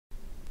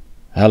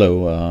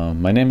Hello,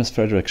 my name is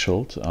Frédéric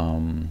Schuld,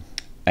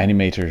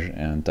 animator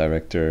and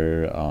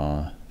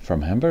director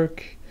from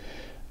Hamburg,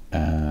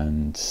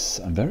 and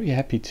I'm very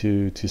happy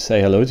to say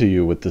hello to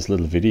you with this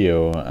little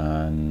video,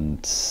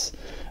 and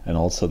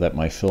also that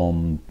my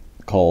film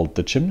called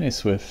The Chimney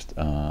Swift,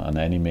 an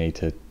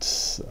animated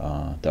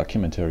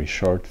documentary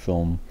short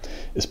film,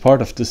 is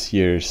part of this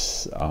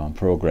year's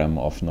program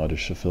of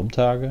Nordische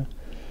Filmtage.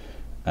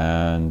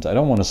 And I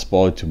don't want to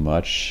spoil too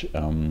much.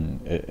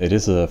 It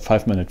is a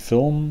 5-minute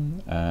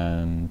film,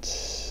 and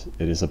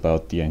it is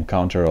about the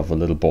encounter of a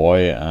little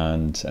boy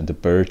and a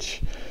bird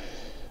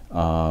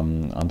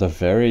under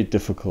very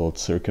difficult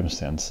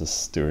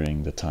circumstances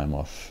during the time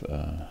of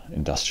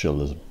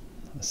industrialism.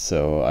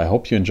 So I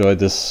hope you enjoy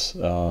this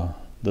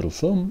little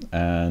film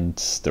and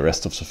the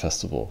rest of the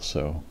festival.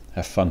 So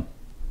have fun.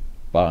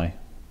 Bye.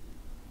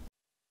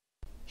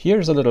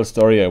 Here's a little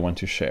story I want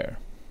to share.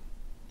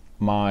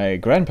 My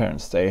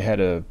grandparents, they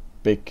had a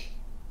big,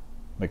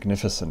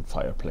 magnificent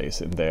fireplace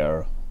in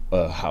their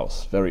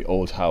house, very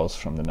old house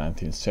from the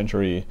 19th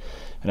century,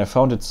 and I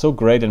found it so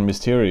great and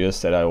mysterious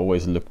that I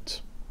always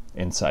looked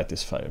inside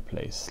this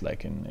fireplace,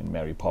 like in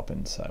Mary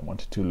Poppins. I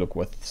wanted to look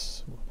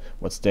what's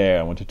there.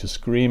 I wanted to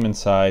scream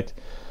inside,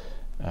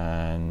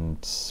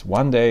 and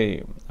one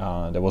day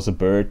there was a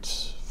bird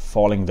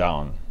falling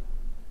down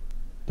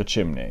the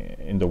chimney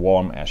in the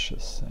warm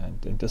ashes,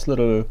 and this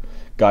little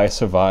guy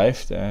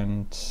survived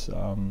and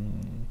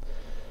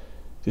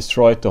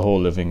destroyed the whole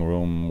living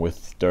room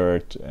with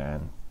dirt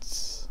and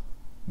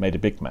made a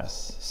big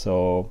mess.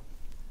 So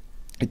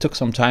it took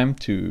some time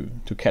to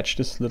catch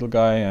this little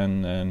guy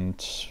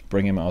and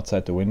bring him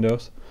outside the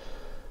windows.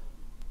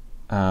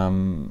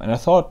 And I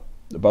thought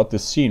about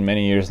this scene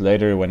many years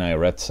later when I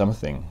read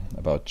something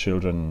about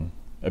children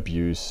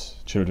abuse,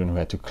 children who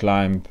had to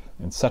climb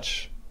in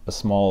such a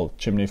small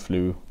chimney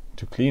flue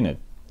to clean it.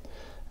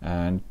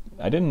 And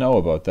I didn't know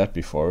about that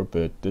before,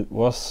 but it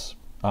was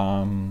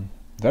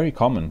very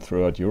common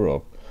throughout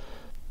Europe.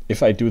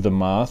 If I do the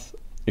math,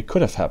 it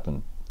could have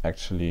happened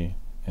actually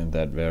in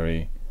that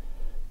very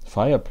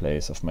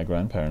fireplace of my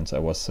grandparents I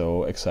was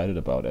so excited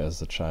about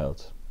as a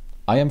child.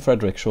 I am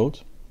Frédéric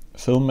Schuld,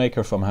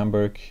 filmmaker from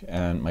Hamburg,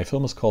 and my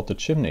film is called The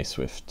Chimney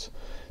Swift,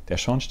 der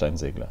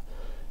Schornsteinsegler.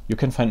 You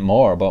can find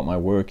more about my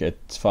work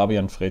at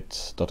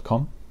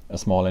fabianfried.com, a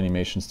small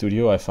animation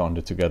studio I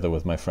founded together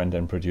with my friend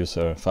and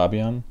producer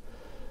Fabian.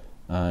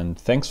 And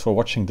thanks for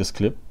watching this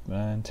clip,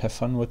 and have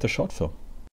fun with the short film.